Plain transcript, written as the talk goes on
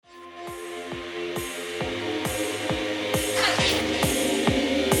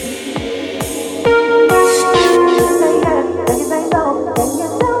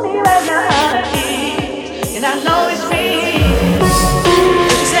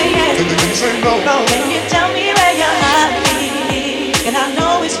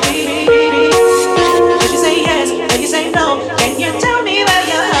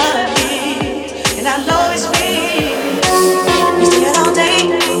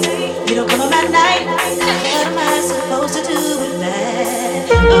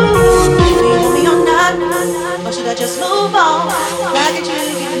on? Why did you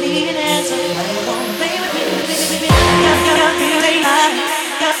give me an answer? Why you won't play with me? You're really high.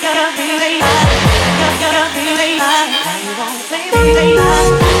 You're really high. You're really high. Why you won't play with me?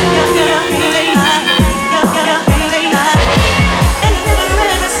 You're really high. You're really high. And you never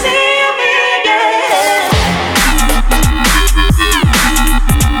ever see me again.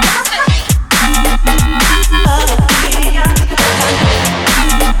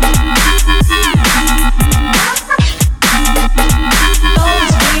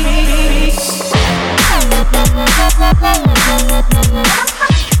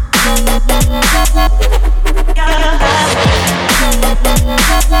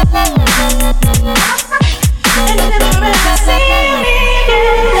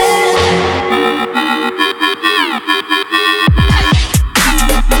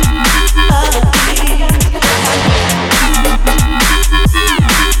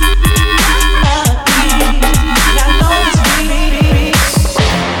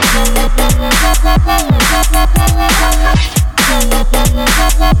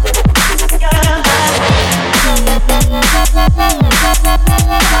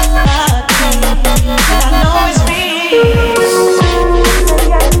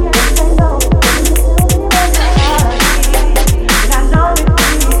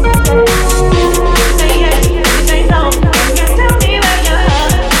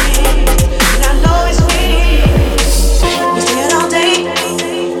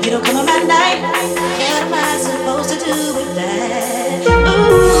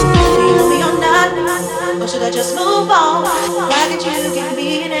 Just move on. Why did you give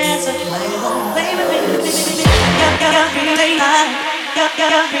me an answer? Why you won't play with me? You're really high. You're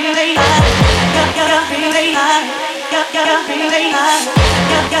really high. You're really high. You're really high.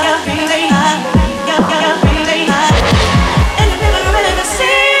 You're really high.